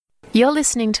You're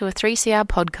listening to a 3CR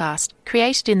podcast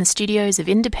created in the studios of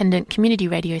independent community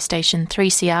radio station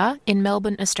 3CR in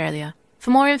Melbourne, Australia.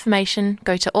 For more information,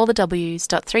 go to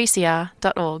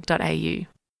allthews.3cr.org.au.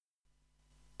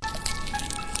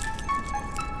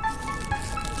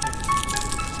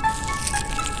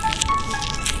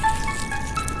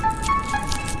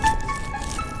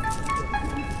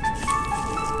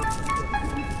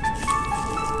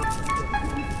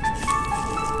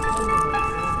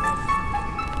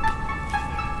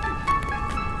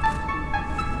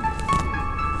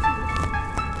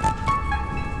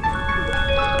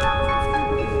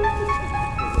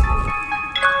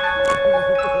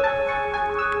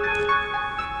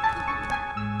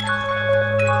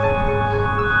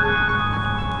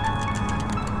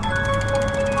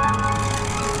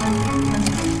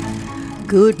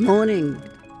 Good morning.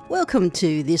 Welcome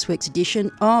to this week's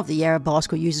edition of the Yarra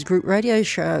Bicycle Users Group radio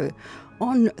show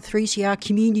on 3CR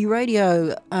Community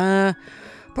Radio,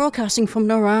 broadcasting from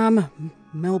Naram,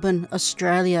 Melbourne,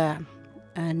 Australia.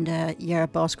 And Yarra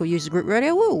Bicycle Users Group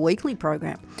Radio, we're a weekly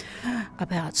program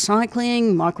about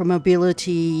cycling,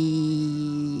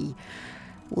 micromobility,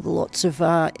 all the lots of,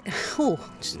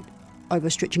 just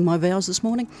overstretching my vowels this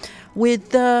morning,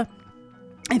 with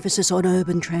emphasis on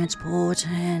urban transport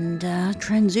and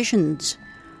transitions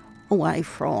away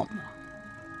from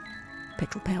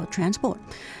petrol-powered transport.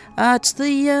 It's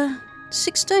the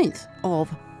 16th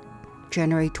of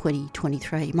January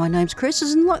 2023. My name's Chris.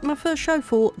 This is like my first show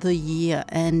for the year,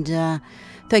 and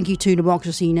thank you to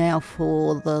Democracy Now!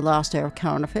 For the last hour of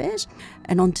current affairs.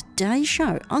 And on today's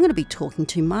show, I'm going to be talking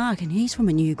to Mark, and he's from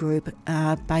a new group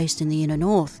based in the inner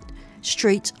north,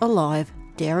 Streets Alive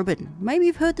Darebin. Maybe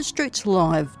you've heard the Streets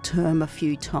Alive term a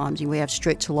few times. We have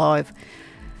Streets Alive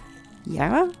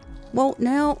Yarra. Well,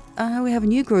 now we have a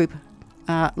new group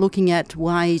looking at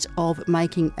ways of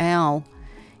making our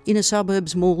inner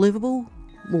suburbs more livable,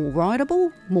 more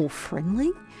rideable, more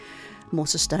friendly, more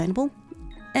sustainable.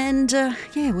 And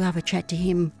we'll have a chat to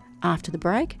him after the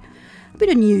break. A bit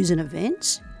of news and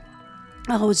events.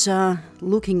 I was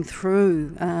looking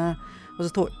through, I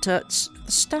thought,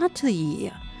 start to the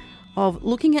year of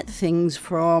looking at things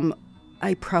from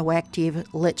a proactive,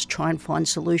 let's try and find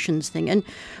solutions thing. And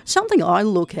something I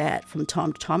look at from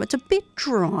time to time, it's a bit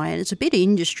dry and it's a bit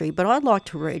industry, but I like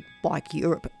to read Bike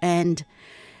Europe, and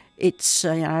it's,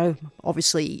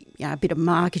 obviously, a bit of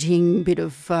marketing, a bit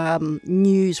of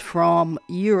news from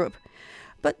Europe.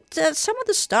 But some of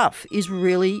the stuff is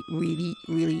really, really,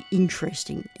 really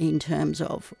interesting in terms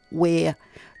of where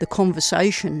the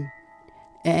conversation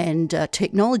and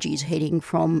technology is heading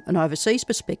from an overseas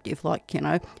perspective, like,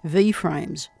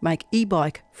 V-frames make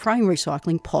e-bike frame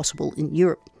recycling possible in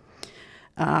Europe.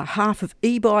 Half of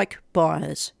e-bike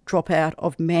buyers drop out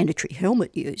of mandatory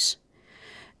helmet use.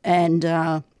 And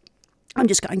I'm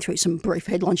just going through some brief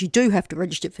headlines. You do have to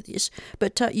register for this.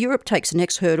 But Europe takes the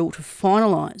next hurdle to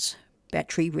finalise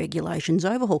battery regulations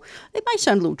overhaul. It may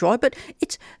sound a little dry, but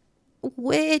it's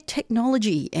where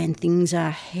technology and things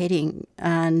are heading.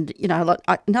 And,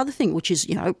 another thing which is,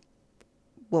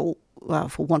 for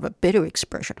want of a better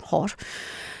expression, hot,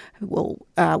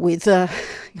 with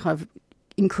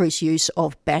increased use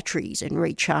of batteries and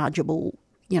rechargeable,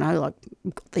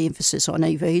 the emphasis on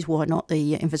EVs, why not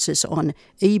the emphasis on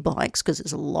e-bikes, because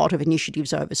there's a lot of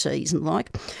initiatives overseas and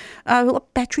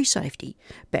battery safety,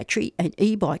 battery and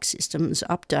e-bike systems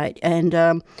update,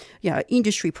 and,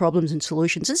 industry problems and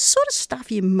solutions. This sort of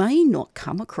stuff you may not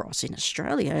come across in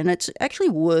Australia, and it's actually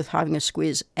worth having a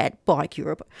squiz at Bike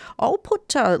Europe. I'll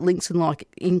put links and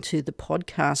into the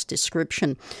podcast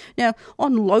description. Now,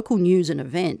 on local news and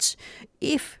events,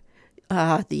 if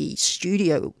the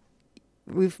studio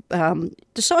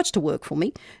decides to work for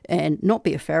me and not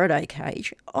be a Faraday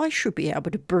cage, I should be able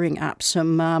to bring up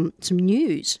some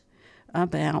news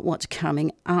about what's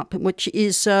coming up, which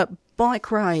is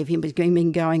Bike Rave. It's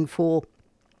been going for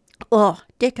a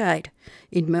decade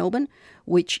in Melbourne,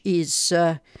 which is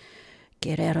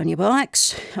get out on your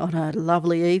bikes on a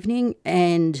lovely evening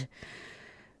and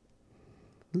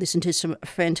listen to some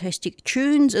fantastic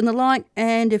tunes and the like,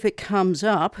 and if it comes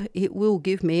up, it will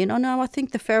give me, and I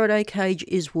think the Faraday cage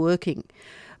is working,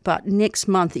 but next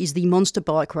month is the Monster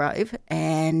Bike Rave,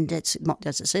 and it's,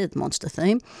 as I said, the Monster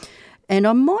theme, and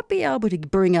I might be able to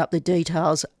bring up the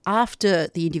details after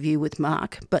the interview with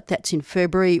Mark, but that's in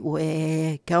February,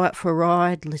 where go out for a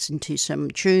ride, listen to some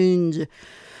tunes,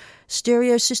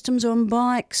 stereo systems on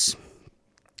bikes,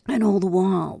 and all the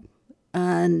while,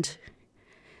 and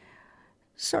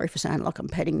sorry for sounding like I'm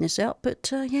padding this out,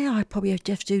 but I probably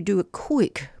have to do a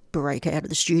quick break out of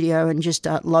the studio and just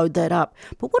load that up.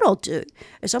 But what I'll do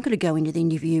is I'm going to go into the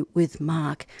interview with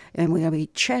Mark, and we're going to be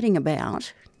chatting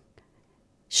about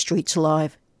Streets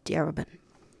Alive Darebin.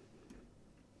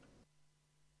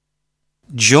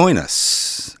 Join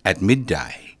us at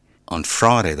midday on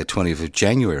Friday the 20th of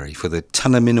January for the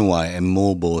Tunaminaway and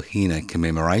Maulboyheenner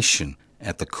commemoration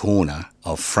at the corner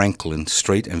of Franklin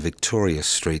Street and Victoria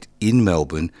Street in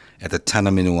Melbourne at the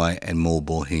Tunaminaway and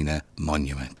Maulboyheenner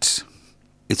Monument.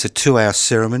 It's a 2-hour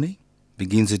ceremony,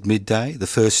 begins at midday. The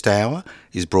first hour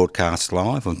is broadcast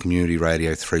live on Community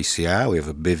Radio 3CR. We have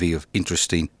a bevy of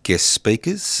interesting guest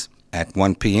speakers. At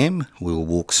 1 p.m, we will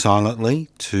walk silently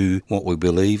to what we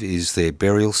believe is their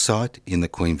burial site in the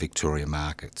Queen Victoria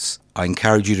Markets. I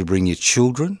encourage you to bring your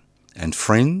children and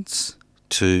friends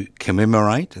to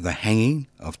commemorate the hanging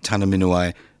of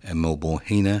Tunaminaway and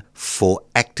Maulboyheenner for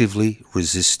actively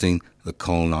resisting the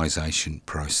colonisation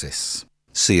process.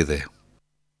 See you there.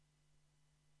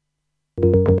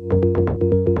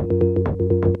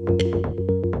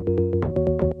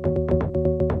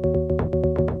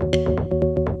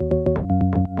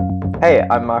 Hey,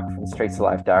 I'm Mark from Streets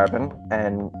Alive Darebin,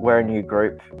 and we're a new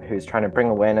group who's trying to bring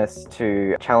awareness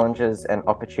to challenges and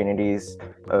opportunities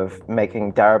of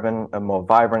making Darebin a more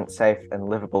vibrant, safe and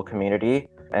livable community,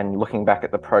 and looking back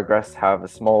at the progress, however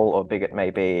small or big it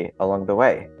may be, along the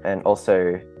way, and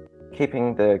also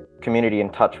keeping the community in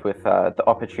touch with the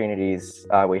opportunities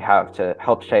we have to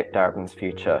help shape Darebin's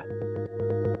future.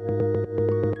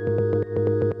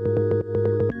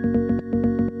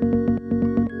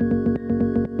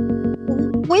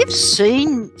 We've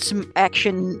seen some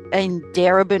action in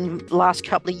Darebin the last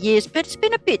couple of years, but it's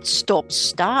been a bit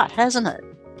stop-start, hasn't it?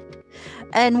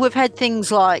 And we've had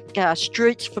things like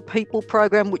Streets for People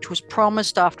program, which was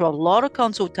promised after a lot of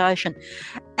consultation.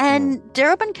 And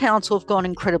Darebin Council have gone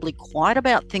incredibly quiet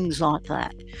about things like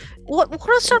that. What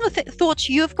are some of the thoughts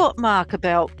you've got, Mark,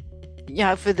 about,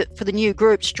 for the new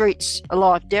group, Streets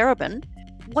Alive Darebin?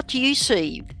 What do you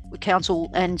see council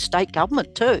and state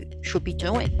government too should be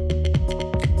doing?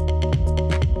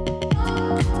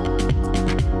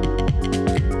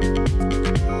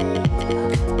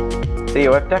 So yeah,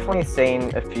 we've definitely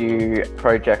seen a few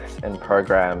projects and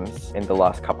programs in the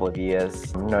last couple of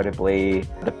years, notably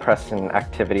the Preston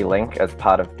Activity Link as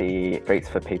part of the Streets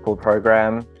for People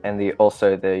program, and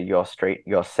also the Your Street,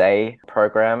 Your Say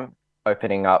program,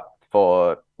 opening up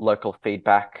for local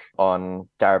feedback on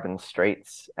Darebin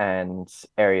streets and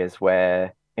areas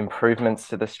where improvements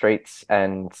to the streets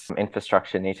and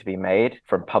infrastructure need to be made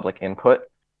from public input.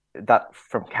 That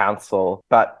from council,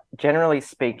 but generally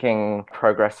speaking,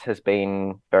 progress has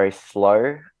been very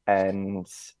slow, and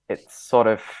it sort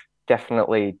of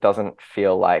definitely doesn't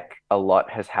feel like a lot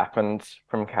has happened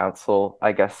from council,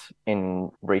 I guess,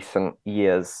 in recent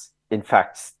years. In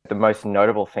fact, the most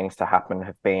notable things to happen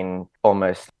have been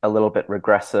almost a little bit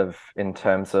regressive in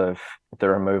terms of the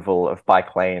removal of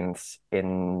bike lanes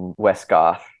in West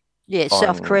Garth. Yeah,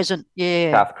 South Crescent,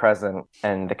 South Crescent,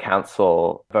 and the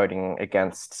council voting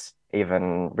against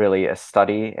even really a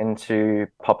study into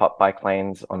pop-up bike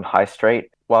lanes on High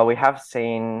Street. While we have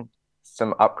seen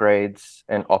some upgrades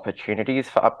and opportunities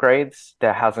for upgrades,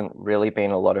 there hasn't really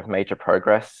been a lot of major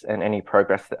progress, and any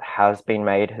progress that has been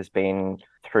made has been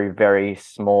through very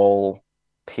small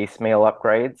piecemeal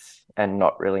upgrades and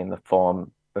not really in the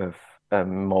form of a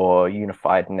more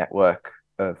unified network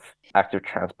of active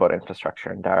transport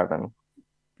infrastructure in Darebin.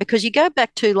 Because you go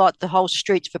back to like the whole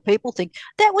Streets for People thing,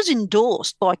 that was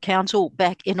endorsed by council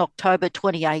back in October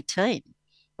 2018.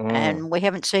 And we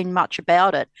haven't seen much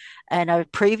about it. And a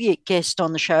previous guest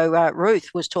on the show, Ruth,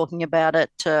 was talking about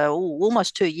it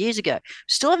almost 2 years ago.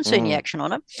 Still haven't seen any action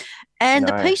on it. And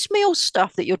the piecemeal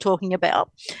stuff that you're talking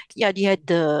about, you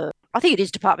had I think it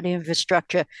is Department of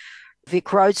Infrastructure,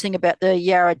 Vic Roads thing about the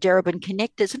Yarra Darebin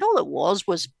connectors, and all it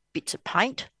was bits of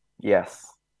paint. Yes.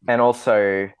 And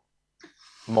also,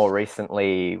 more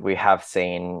recently, we have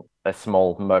seen a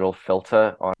small modal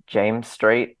filter on James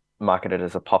Street, marketed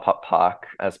as a pop-up park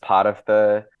as part of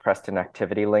the Preston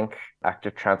Activity Link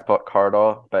active transport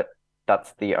corridor, but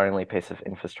that's the only piece of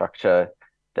infrastructure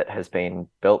that has been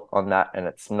built on that, and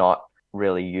it's not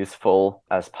really useful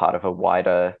as part of a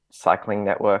wider cycling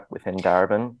network within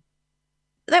Darebin.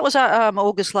 That was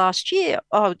August last year,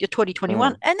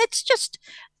 2021, and it's just...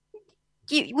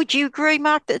 Would you agree,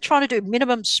 Mark, that they're trying to do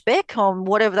minimum spec on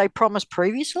whatever they promised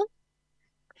previously?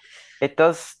 It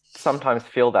does sometimes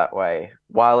feel that way.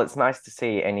 While it's nice to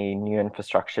see any new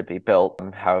infrastructure be built,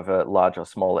 however large or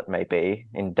small it may be,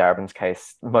 in Darebin's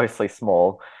case, mostly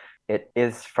small, it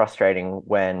is frustrating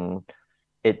when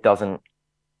it doesn't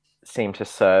seem to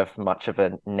serve much of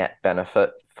a net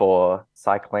benefit for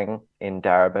cycling in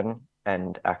Darebin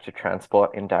and active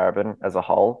transport in Darebin as a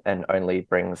whole, and only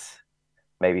brings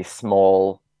maybe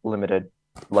small, limited,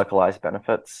 localized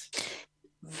benefits.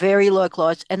 very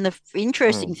localised. And the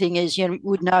interesting thing is, you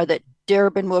would know that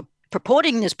Darebin were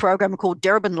purporting this program called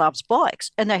Darebin Loves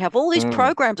Bikes, and they have all these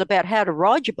programs about how to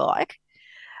ride your bike,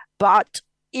 but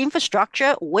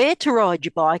infrastructure, where to ride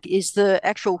your bike, is the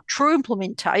actual true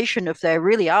implementation if they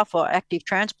really are for active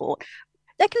transport.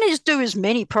 They can just do as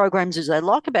many programs as they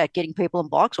like about getting people on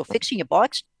bikes or fixing your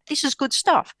bikes. This is good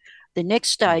stuff. The next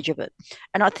stage of it.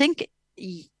 And I think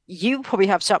you probably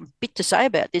have something bit to say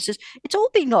about this, is it's all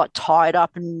been like tied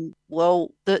up in,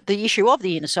 well, the issue of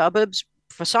the inner suburbs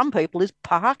for some people is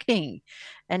parking.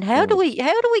 And how do we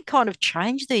kind of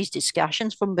change these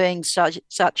discussions from being such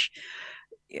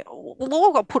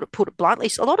well, I'll put it bluntly,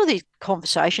 a lot of these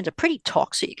conversations are pretty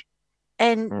toxic,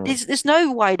 and there's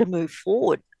no way to move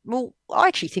forward. Well, I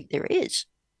actually think there is.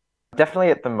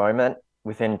 Definitely at the moment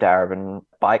within Darebin,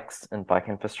 bikes and bike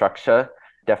infrastructure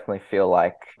definitely feel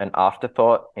like an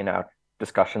afterthought in our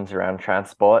discussions around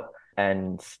transport,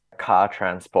 and car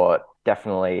transport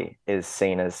definitely is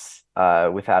seen as,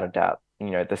 without a doubt,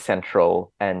 the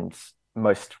central and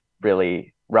most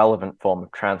really relevant form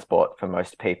of transport for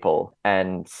most people.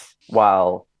 And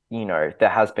while there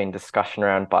has been discussion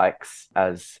around bikes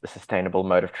as a sustainable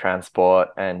mode of transport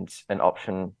and an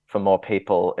option for more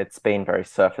people, it's been very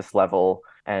surface level.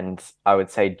 And I would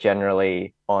say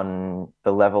generally on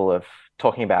the level of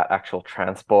talking about actual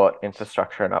transport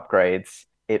infrastructure and upgrades,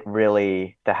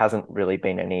 there hasn't really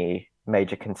been any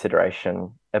major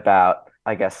consideration about,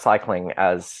 I guess, cycling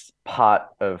as part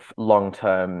of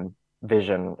long-term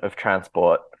vision of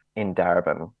transport in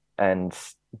Darebin. And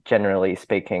generally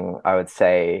speaking, I would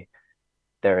say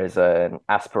there is an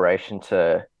aspiration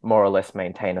to more or less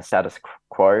maintain a status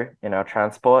quo in our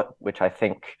transport, which I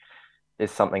think is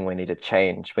something we need to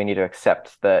change. We need to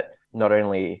accept that not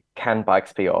only can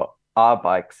bikes be, or are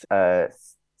bikes, a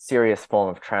serious form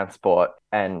of transport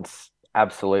and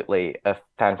absolutely a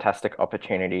fantastic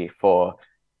opportunity for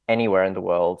anywhere in the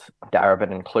world,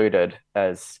 Darebin included,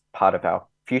 as part of our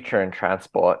future in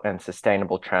transport and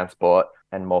sustainable transport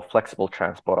and more flexible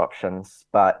transport options.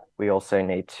 But we also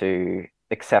need to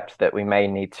accept that we may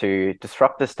need to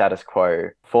disrupt the status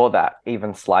quo for that,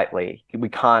 even slightly. We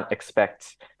can't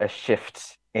expect a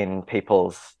shift in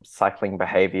people's cycling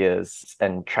behaviors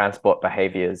and transport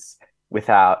behaviors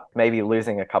without maybe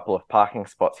losing a couple of parking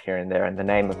spots here and there in the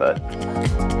name of it.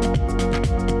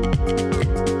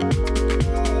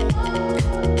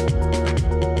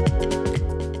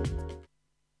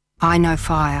 I know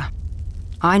fire.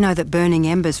 I know that burning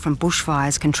embers from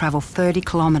bushfires can travel 30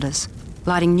 kilometres,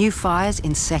 lighting new fires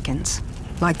in seconds,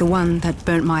 like the one that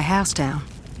burnt my house down.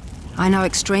 I know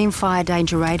extreme fire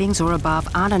danger ratings or above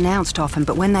aren't announced often,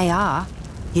 but when they are,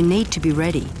 you need to be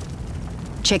ready.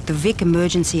 Check the Vic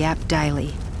Emergency app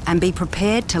daily and be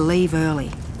prepared to leave early.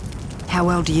 How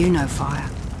well do you know fire?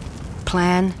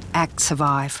 Plan, act,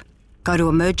 survive. Go to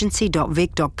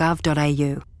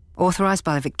emergency.vic.gov.au. Authorised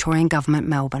by the Victorian Government,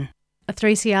 Melbourne. A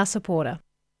 3CR supporter.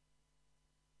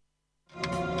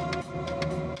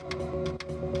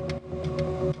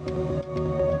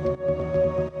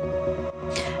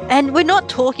 And we're not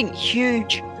talking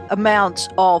huge amounts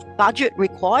of budget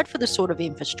required for this sort of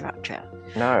infrastructure.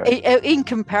 No. In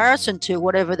comparison to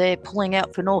whatever they're pulling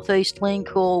out for North East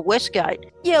Link or Westgate,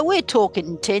 we're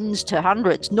talking tens to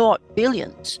hundreds, not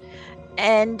billions.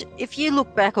 And if you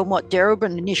look back on what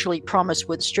Darebin initially promised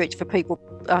with Streets for People,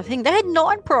 I think they had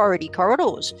 9 priority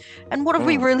corridors. And what have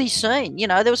we really seen?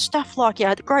 There was stuff like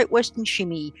the Great Western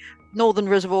Shimmy, Northern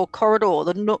Reservoir Corridor,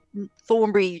 the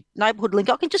Thornbury Neighbourhood Link.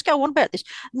 I can just go on about this.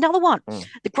 Another one,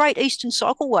 the Great Eastern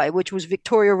Cycleway, which was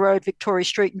Victoria Road, Victoria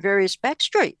Street and various back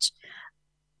streets.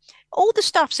 All the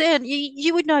stuff's there, and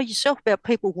you would know yourself about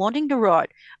people wanting to ride.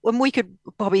 When we could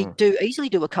probably easily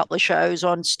do a couple of shows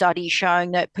on studies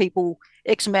showing that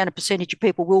X amount of percentage of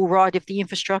people will ride if the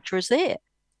infrastructure is there.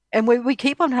 And we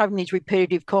keep on having these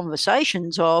repetitive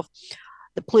conversations of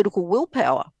the political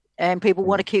willpower, and people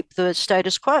want to keep the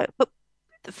status quo. But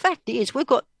the fact is,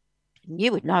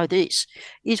 you would know this,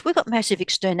 we've got massive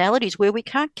externalities where we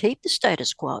can't keep the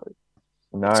status quo.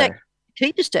 No.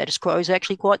 Keep the status quo is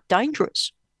actually quite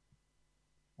dangerous.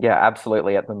 Yeah,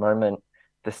 absolutely. At the moment,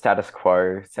 the status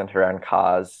quo centered around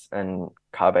cars and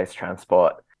car-based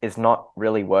transport is not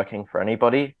really working for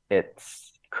anybody.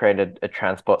 It's created a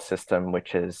transport system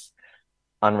which is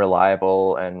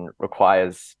unreliable and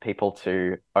requires people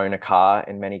to own a car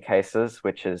in many cases,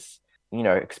 which is,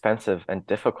 expensive and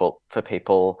difficult for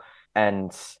people,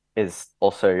 and is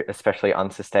also especially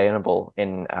unsustainable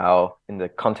in the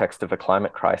context of a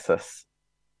climate crisis.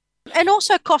 And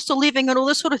also cost of living and all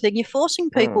this sort of thing. You're forcing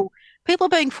people People are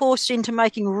being forced into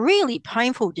making really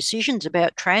painful decisions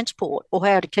about transport or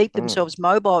how to keep themselves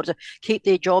mobile, to keep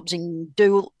their jobs and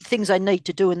do things they need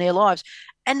to do in their lives.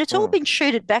 And it's all been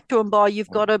shooted back to them by you've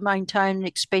got to maintain an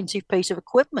expensive piece of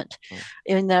equipment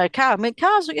in the car. I mean,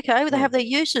 cars, okay, they have their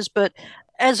uses, but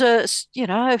as a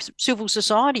civil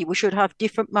society, we should have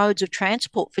different modes of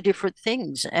transport for different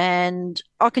things. And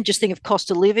I can just think of cost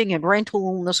of living and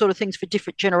rental and the sort of things for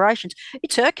different generations.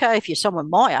 It's okay if you're someone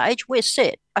my age, we're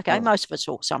set. Okay, most of us,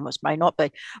 or some of us may not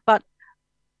be, but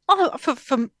for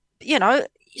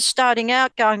starting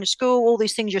out, going to school, all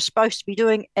these things you're supposed to be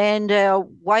doing, and our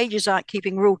wages aren't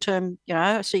keeping real term,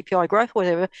 CPI growth,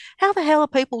 whatever. How the hell are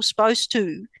people supposed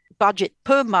to budget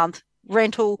per month,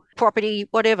 rental, property,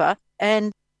 whatever,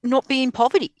 and not be in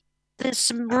poverty? There's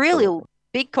some really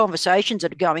big conversations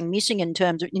that are going missing in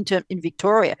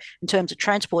Victoria in terms of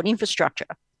transport infrastructure.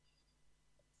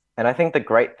 And I think the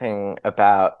great thing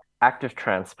about active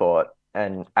transport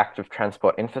and active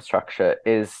transport infrastructure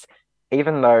is,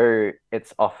 even though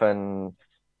it's often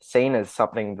seen as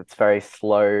something that's very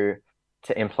slow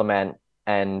to implement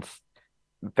and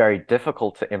very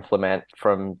difficult to implement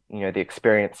from, the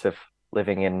experience of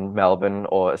living in Melbourne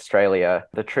or Australia,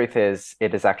 the truth is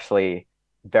it is actually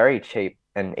very cheap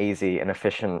and easy and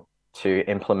efficient to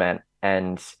implement.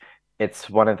 And it's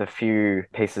one of the few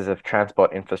pieces of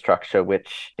transport infrastructure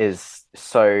which is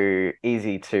so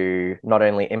easy to not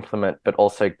only implement, but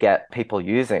also get people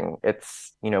using.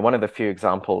 It's, one of the few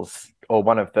examples, or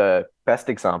one of the best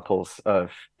examples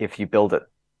of, if you build it,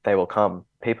 they will come.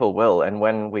 People will. And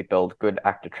when we build good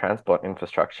active transport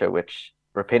infrastructure, which,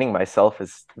 repeating myself,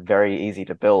 is very easy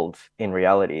to build in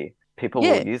reality, people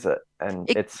will use it. And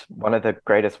it's one of the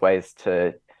greatest ways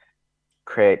to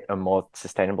create a more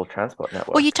sustainable transport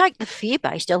network. Well, you take the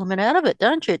fear-based element out of it,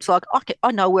 don't you? It's like,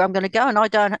 I know where I'm going to go, and I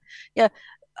don't.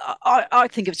 I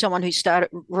think of someone who started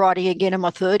riding again in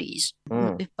my 30s,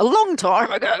 a long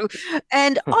time ago,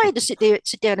 and I had to sit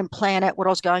down and plan out what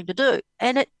I was going to do,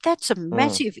 and that's a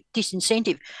massive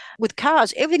disincentive. With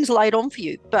cars, everything's laid on for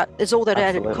you, but there's all that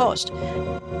added cost.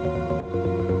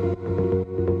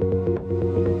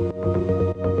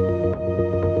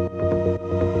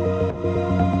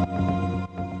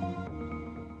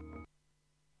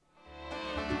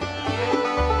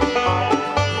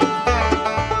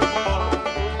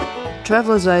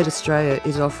 Travellers Aid Australia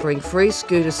is offering free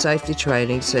scooter safety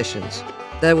training sessions.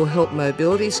 They will help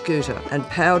mobility scooter and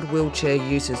powered wheelchair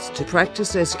users to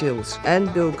practice their skills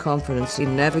and build confidence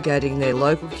in navigating their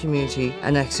local community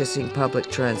and accessing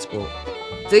public transport.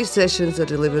 These sessions are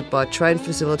delivered by trained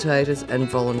facilitators and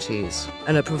volunteers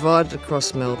and are provided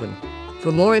across Melbourne.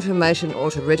 For more information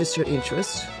or to register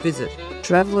interest, visit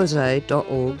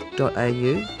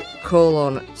travellersaid.org.au, call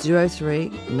on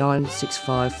 03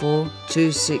 9654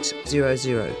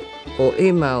 2600 or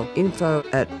email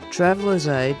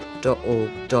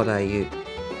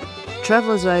info@travellersaid.org.au.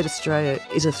 Travellers Aid Australia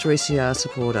is a 3CR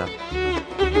supporter.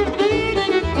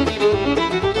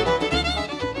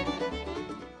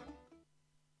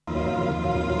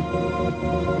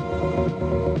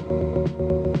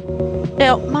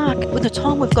 Now, Mark, with the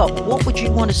time we've got, what would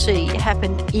you want to see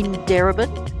happen in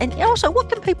Darebin? And also, what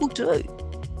can people do?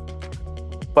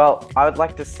 Well, I would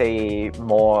like to see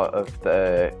more of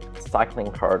the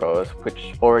cycling corridors,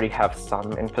 which already have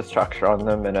some infrastructure on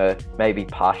them and are maybe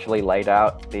partially laid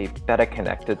out, be better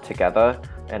connected together.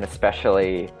 And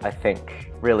especially, I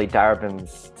think, really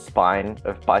Darebin's spine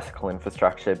of bicycle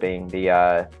infrastructure, being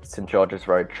the St George's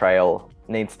Road Trail,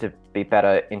 needs to be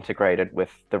better integrated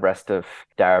with the rest of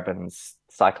Darebin's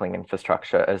cycling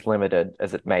infrastructure, as limited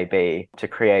as it may be, to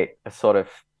create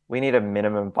we need a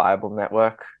minimum viable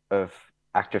network of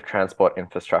active transport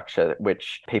infrastructure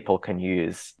which people can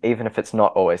use, even if it's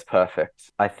not always perfect.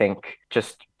 I think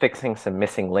just fixing some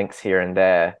missing links here and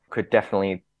there could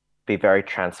definitely be very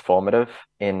transformative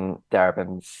in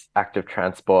Darebin's active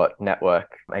transport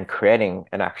network and creating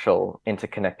an actual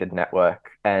interconnected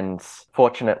network. And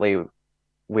fortunately,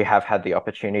 we have had the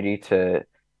opportunity to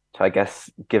I guess,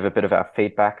 give a bit of our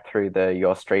feedback through the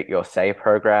Your Street, Your Say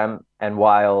program. And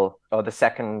the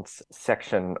second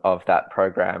section of that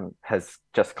program has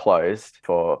just closed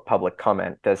for public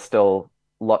comment, there's still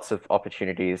lots of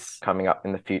opportunities coming up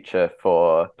in the future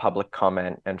for public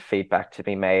comment and feedback to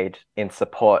be made in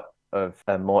support of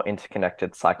a more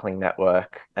interconnected cycling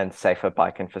network and safer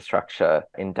bike infrastructure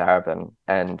in Darebin.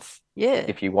 And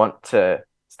if you want to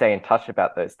stay in touch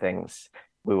about those things,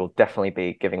 we will definitely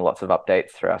be giving lots of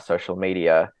updates through our social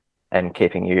media and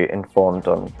keeping you informed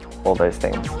on all those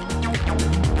things.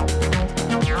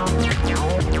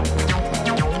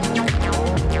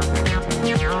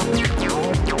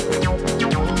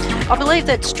 I believe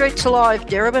believe that Streets Alive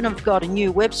Darebin have got a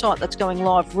new website that's going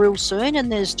live real soon,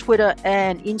 and there's Twitter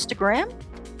and Instagram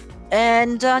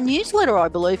and a newsletter, I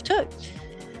believe, too.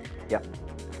 Yep.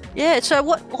 Yeah, so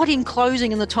what in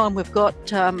closing in the time we've got,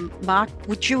 Mark,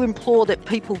 would you implore that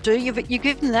people do? You've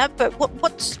given that, but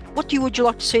what would you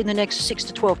like to see in the next 6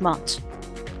 to 12 months?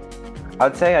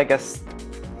 I'd say, I guess,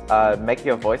 make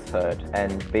your voice heard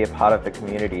and be a part of the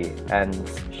community and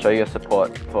show your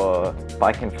support for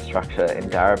bike infrastructure in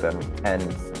Darebin. And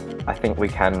I think we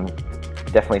can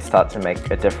definitely start to make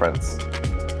a difference.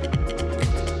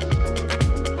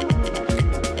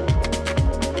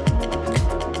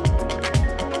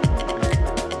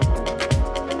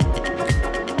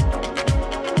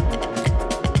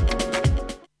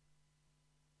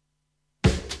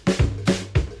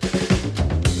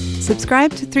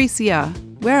 Subscribe to 3CR.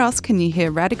 Where else can you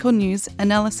hear radical news,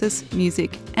 analysis,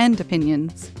 music, and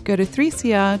opinions? Go to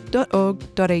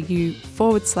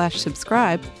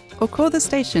 3cr.org.au/subscribe or call the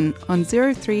station on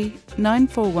 03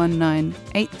 9419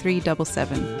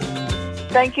 8377.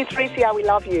 Thank you, 3CR. We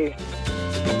love you.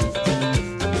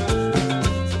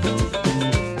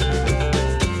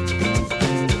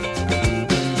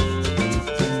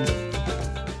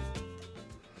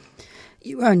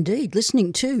 You are indeed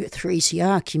listening to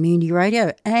 3CR Community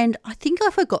Radio, and I think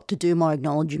I forgot to do my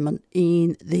acknowledgement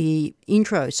in the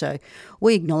intro. So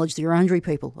we acknowledge the Wurundjeri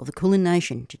people of the Kulin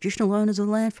Nation, traditional owners of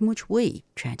the land from which we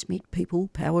transmit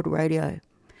people-powered radio.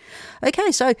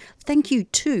 Okay, so thank you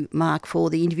to Mark for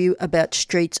the interview about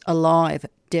Streets Alive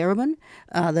Darebin.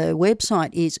 The website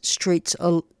is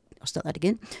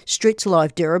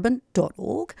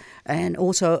streetsalivedarebin.org, and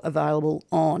also available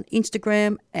on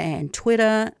Instagram and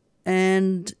Twitter,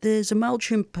 and there's a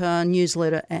MailChimp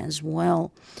newsletter as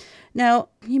well. Now,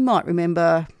 you might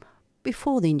remember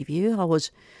before the interview, I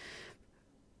was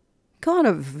kind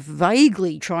of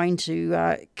vaguely trying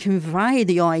to convey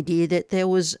the idea that there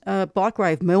was Bike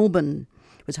Rave Melbourne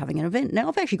was having an event. Now,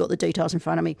 I've actually got the details in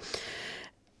front of me.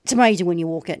 It's amazing when you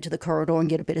walk out to the corridor and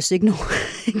get a bit of signal.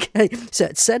 Okay, so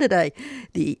it's Saturday,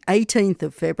 the 18th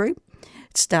of February.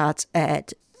 It starts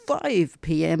at 5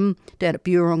 p.m. down at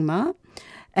Burong Ma.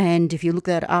 And if you look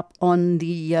that up on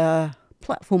the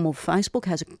platform of Facebook,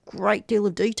 has a great deal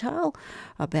of detail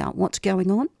about what's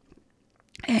going on.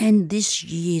 And this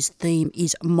year's theme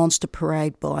is Monster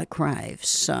Parade Bike Rave.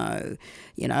 So,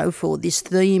 you know, for this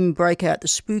theme, break out the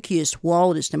spookiest,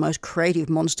 wildest and most creative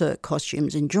monster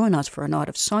costumes and join us for a night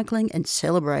of cycling and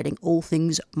celebrating all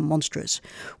things monstrous.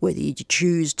 Whether you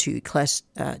choose to dress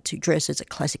as a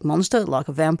classic monster like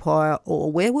a vampire or a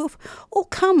werewolf, or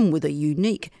come with a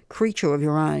unique creature of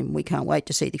your own, we can't wait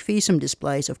to see the fearsome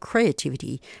displays of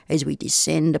creativity as we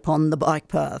descend upon the bike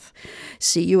path.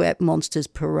 See you at Monsters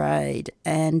Parade.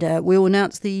 And we'll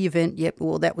announce the event. Yep,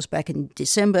 well, that was back in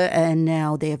December, and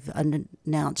now they've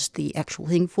announced the actual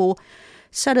thing for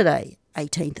Saturday,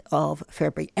 18th of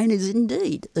February, and is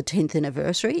indeed the 10th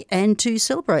anniversary. And to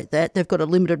celebrate that, they've got a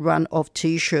limited run of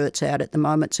T-shirts out at the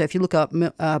moment. So if you look up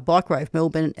Bike Rave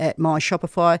Melbourne at My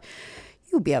Shopify,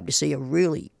 you'll be able to see a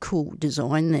really cool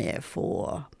design there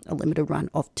for a limited run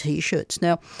of T-shirts.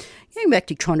 Now, going back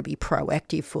to trying to be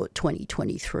proactive for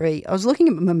 2023, I was looking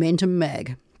at Momentum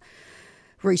Mag.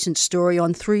 Recent story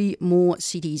on 3 more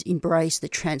cities embrace the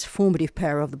transformative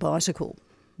power of the bicycle.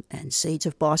 And seeds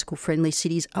of bicycle-friendly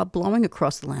cities are blowing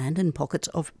across the land, and pockets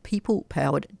of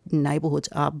people-powered neighbourhoods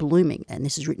are blooming. And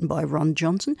this is written by Ron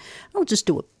Johnson. I'll just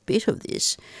do a bit of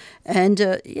this.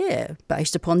 And,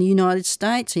 based upon the United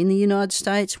States, in the United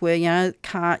States, where, you know,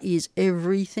 car is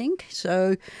everything.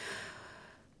 So,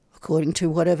 according to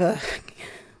whatever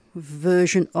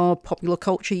version of popular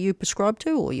culture you prescribe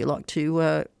to or you like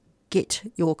to get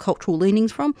your cultural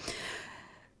leanings from,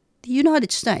 the United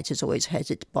States has always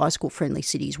had its bicycle-friendly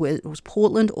cities, whether it was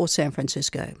Portland or San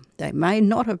Francisco. They may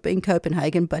not have been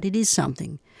Copenhagen, but it is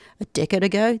something. A decade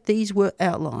ago, these were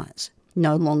outliers.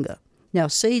 No longer. Now,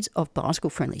 seeds of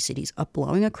bicycle-friendly cities are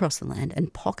blowing across the land,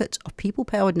 and pockets of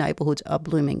people-powered neighbourhoods are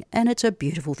blooming, and it's a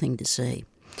beautiful thing to see.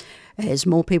 As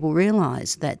more people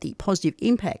realise that the positive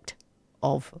impact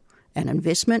of an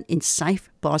investment in safe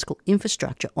bicycle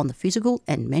infrastructure on the physical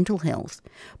and mental health,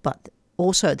 but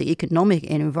also the economic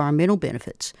and environmental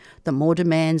benefits, the more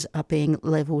demands are being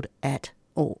levelled at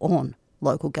or on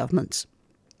local governments.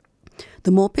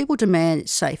 The more people demand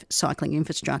safe cycling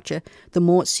infrastructure, the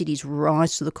more cities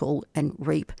rise to the call and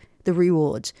reap the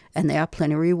rewards, and there are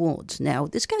plenty of rewards. Now,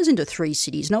 this goes into 3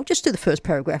 cities, and I'll just do the first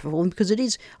paragraph of all because it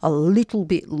is a little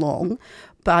bit long,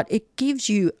 but it gives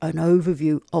you an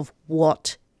overview of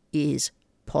what is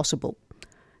possible.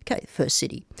 Okay, first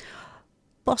city,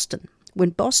 Boston.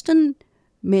 When Boston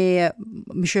Mayor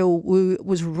Michelle Wu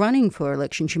was running for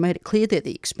election, she made it clear that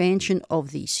the expansion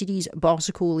of the city's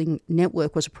bicycling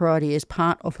network was a priority as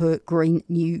part of her Green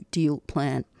New Deal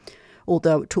plan.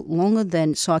 Although it took longer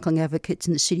than cycling advocates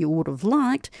in the city would have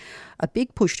liked, a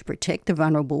big push to protect the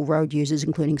vulnerable road users,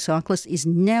 including cyclists, is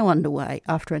now underway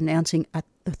after announcing a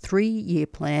 3-year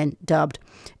plan dubbed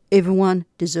Everyone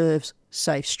Deserves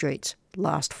Safe Streets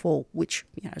last fall, which,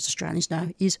 as Australians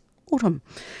know, is autumn.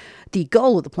 The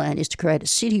goal of the plan is to create a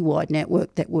citywide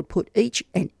network that would put each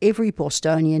and every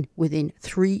Bostonian within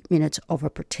 3 minutes of a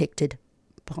protected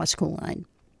bicycle lane.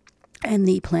 And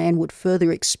the plan would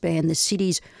further expand the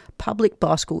city's public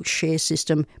bicycle share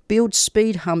system, build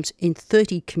speed humps in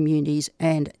 30 communities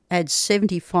and add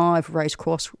 75 race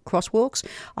crosswalks.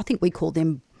 I think we call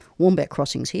them Wombat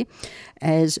crossings here,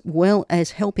 as well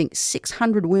as helping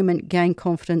 600 women gain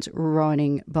confidence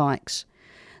riding bikes.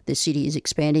 The city is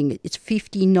expanding its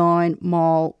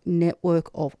 59-mile network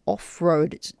of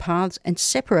off-road paths and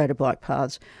separated bike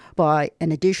paths by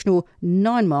an additional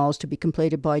 9 miles to be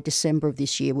completed by December of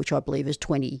this year, which I believe is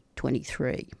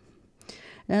 2023.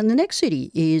 And the next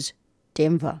city is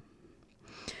Denver.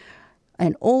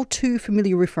 An all too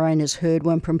familiar refrain is heard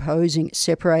when proposing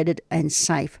separated and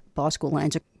safe bicycle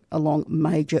lanes along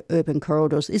major urban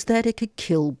corridors is that it could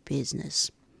kill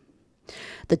business.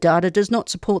 The data does not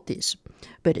support this,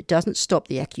 but it doesn't stop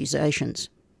the accusations.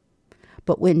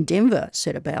 But when Denver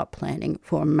set about planning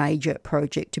for a major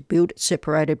project to build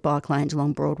separated bike lanes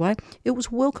along Broadway, it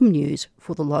was welcome news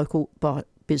for the local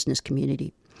business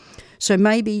community. So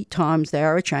maybe times they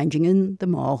are changing in the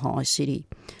Mile High City.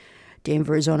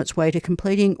 Denver is on its way to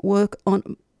completing work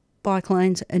on bike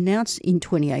lanes announced in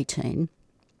 2018,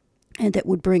 and that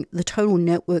would bring the total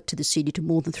network to the city to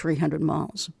more than 300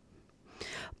 miles.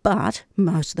 But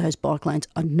most of those bike lanes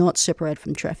are not separated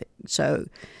from traffic, so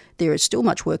there is still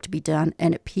much work to be done,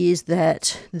 and it appears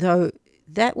that, though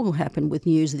that will happen with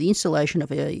news of the installation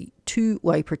of a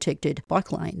 2-way protected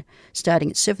bike lane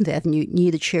starting at 7th Avenue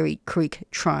near the Cherry Creek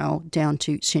Trail down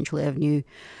to Central Avenue,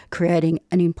 creating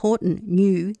an important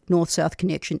new north-south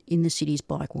connection in the city's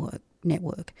bike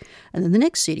network. And then the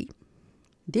next city,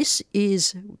 this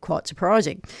is quite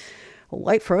surprising. Well,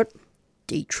 wait for it,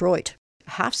 Detroit.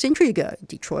 A half-century ago,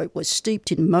 Detroit was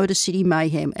steeped in Motor City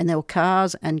mayhem and there were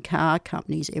cars and car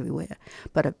companies everywhere.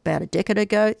 But about a decade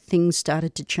ago, things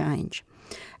started to change.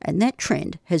 And that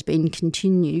trend has been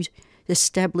continued,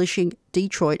 establishing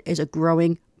Detroit as a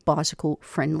growing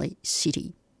bicycle-friendly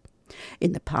city.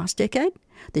 In the past decade,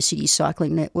 the city's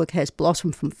cycling network has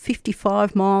blossomed from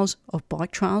 55 miles of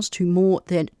bike trails to more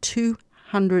than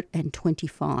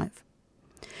 225.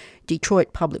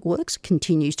 Detroit Public Works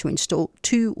continues to install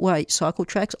 2-way cycle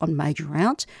tracks on major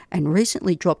routes and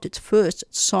recently dropped its first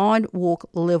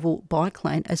sidewalk-level bike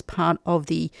lane as part of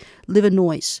the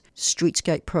Livernois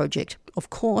Streetscape project. Of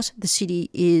course, the city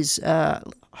is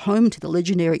home to the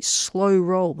legendary slow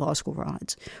roll bicycle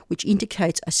rides, which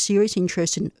indicates a serious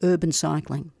interest in urban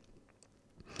cycling.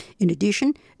 In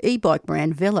addition, e-bike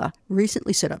brand Vela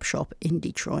recently set up shop in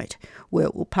Detroit, where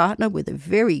it will partner with a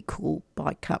very cool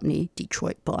bike company,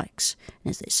 Detroit Bikes.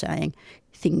 And as they're saying,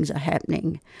 things are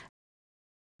happening.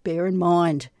 Bear in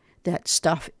mind that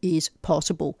stuff is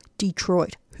possible.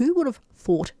 Detroit, who would have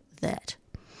thought that?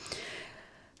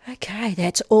 Okay,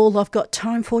 that's all I've got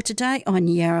time for today on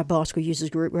Yarra Bicycle Users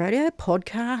Group Radio.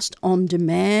 Podcast, on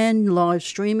demand, live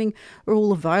streaming are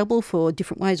all available for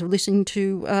different ways of listening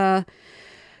to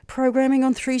programming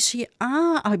on 3CR.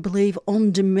 I believe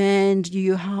on demand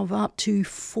you have up to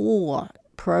 4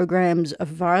 programs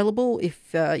available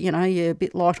if you're a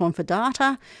bit light on for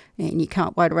data and you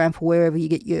can't wait around for wherever you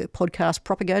get your podcast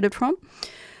propagated from.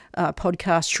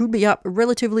 Podcast should be up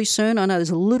relatively soon. I know there's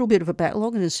a little bit of a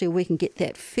backlog and to see if we can get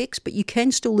that fixed, but you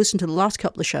can still listen to the last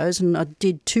couple of shows, and I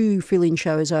did 2 fill-in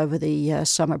shows over the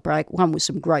summer break, one with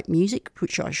some great music,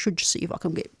 which I should see if I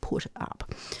can get put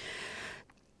up.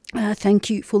 Thank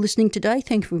you for listening today.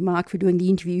 Thank you, Mark, for doing the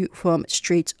interview from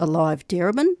Streets Alive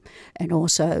Darebin, and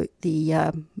also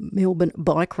the Melbourne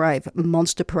Bike Rave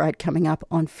Monster Parade coming up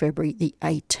on February the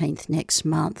 18th next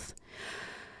month.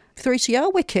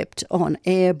 3CR, we're kept on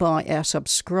air by our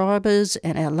subscribers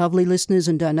and our lovely listeners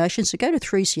and donations. So go to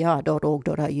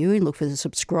 3cr.org.au and look for the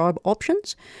subscribe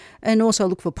options, and also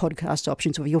look for podcast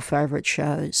options of your favourite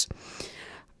shows.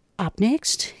 Up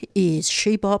next is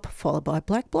She-Bop, followed by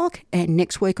Black Bloc, and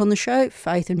next week on the show,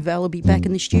 Faith and Val will be back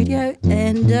in the studio,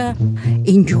 and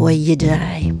enjoy your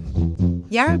day.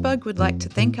 Yarrabug would like to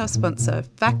thank our sponsor,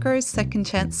 Vacro's Second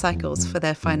Chance Cycles, for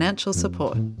their financial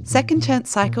support. Second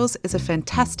Chance Cycles is a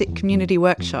fantastic community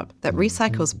workshop that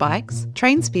recycles bikes,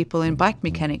 trains people in bike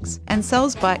mechanics, and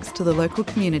sells bikes to the local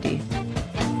community.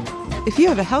 If you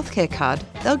have a healthcare card,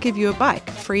 they'll give you a bike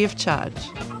free of charge.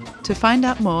 To find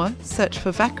out more, search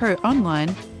for VACRO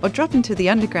online or drop into the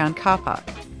underground car park,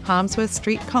 Harmsworth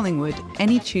Street, Collingwood,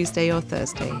 any Tuesday or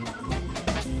Thursday.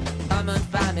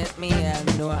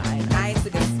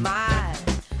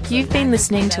 You've been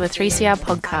listening to a 3CR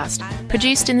podcast,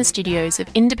 produced in the studios of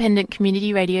independent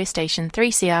community radio station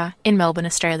 3CR in Melbourne,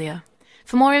 Australia.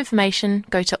 For more information,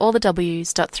 go to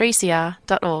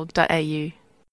allthews.3cr.org.au.